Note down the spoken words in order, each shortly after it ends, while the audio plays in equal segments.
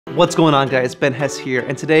What's going on, guys? Ben Hess here,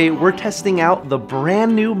 and today we're testing out the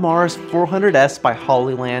brand new Mars 400S by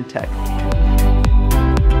Hollyland Tech.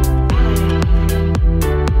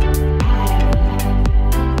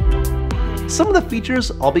 Some of the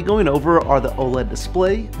features I'll be going over are the OLED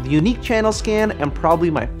display, the unique channel scan, and probably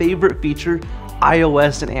my favorite feature,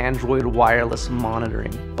 iOS and Android wireless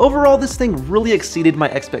monitoring. Overall, this thing really exceeded my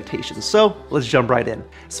expectations, so let's jump right in.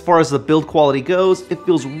 As far as the build quality goes, it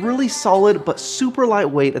feels really solid but super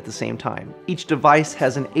lightweight at the same time. Each device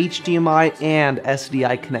has an HDMI and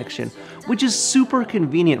SDI connection, which is super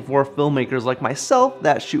convenient for filmmakers like myself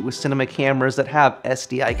that shoot with cinema cameras that have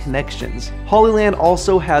SDI connections. Hollyland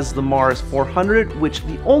also has the Mars 400, which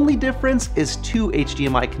the only difference is 2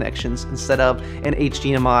 HDMI connections instead of an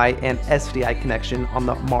HDMI and SDI connection on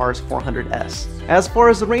the Mars 400S. As far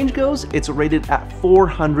as the range goes, it's rated at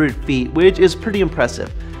 400 feet, which is pretty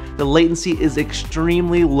impressive. The latency is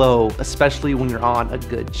extremely low, especially when you're on a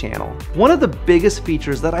good channel. One of the biggest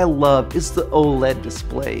features that I love is the OLED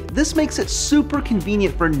display. This makes it super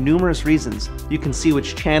convenient for numerous reasons. You can see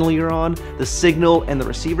which channel you're on, the signal and the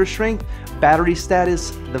receiver strength, battery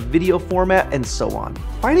status, the video format, and so on.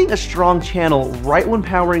 Finding a strong channel right when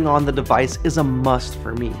powering on the device is a must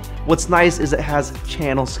for me. What's nice is it has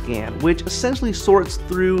channel scan, which essentially sorts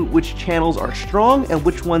through which channels are strong and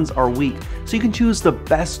which ones are weak, so you can choose the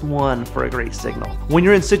best one for a great signal. When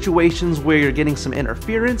you're in situations where you're getting some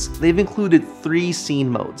interference, they've included 3 scene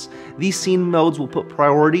modes. These scene modes will put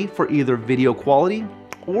priority for either video quality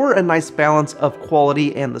or a nice balance of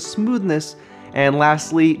quality and the smoothness, and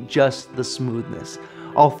lastly, just the smoothness.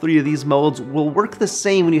 All 3 of these modes will work the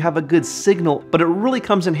same when you have a good signal, but it really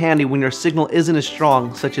comes in handy when your signal isn't as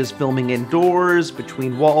strong, such as filming indoors,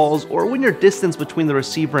 between walls, or when your distance between the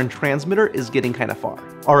receiver and transmitter is getting kind of far.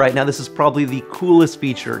 Alright, now this is probably the coolest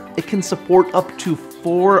feature. It can support up to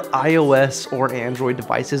 4 iOS or Android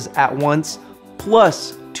devices at once,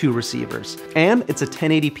 plus 2 receivers. And it's a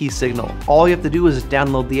 1080p signal. All you have to do is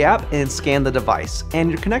download the app and scan the device, and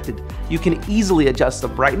you're connected. You can easily adjust the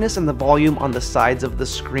brightness and the volume on the sides of the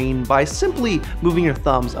screen by simply moving your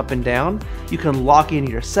thumbs up and down. You can lock in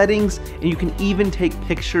your settings, and you can even take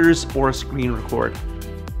pictures or screen record.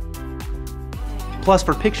 Plus,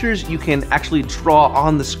 for pictures, you can actually draw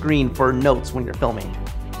on the screen for notes when you're filming.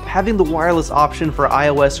 Having the wireless option for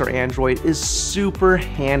iOS or Android is super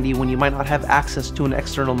handy when you might not have access to an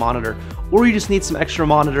external monitor, or you just need some extra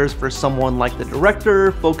monitors for someone like the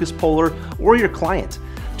director, focus puller, or your client.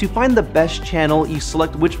 To find the best channel, you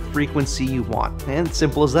select which frequency you want, and it's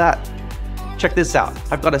simple as that. Check this out.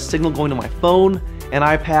 I've got a signal going to my phone, an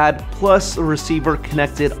iPad, plus a receiver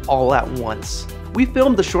connected all at once. We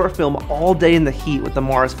filmed the short film all day in the heat with the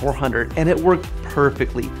Mars 400, and it worked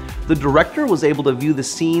perfectly. The director was able to view the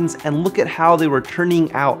scenes and look at how they were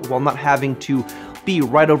turning out while not having to be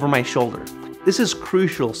right over my shoulder. This is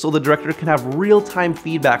crucial so the director can have real-time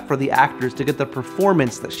feedback for the actors to get the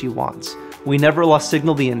performance that she wants. We never lost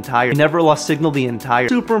signal the entire.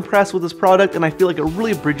 Super impressed with this product, and I feel like it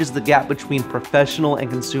really bridges the gap between professional and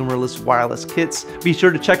consumerless wireless kits. Be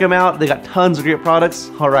sure to check them out. They got tons of great products.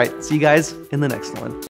 All right, see you guys in the next one.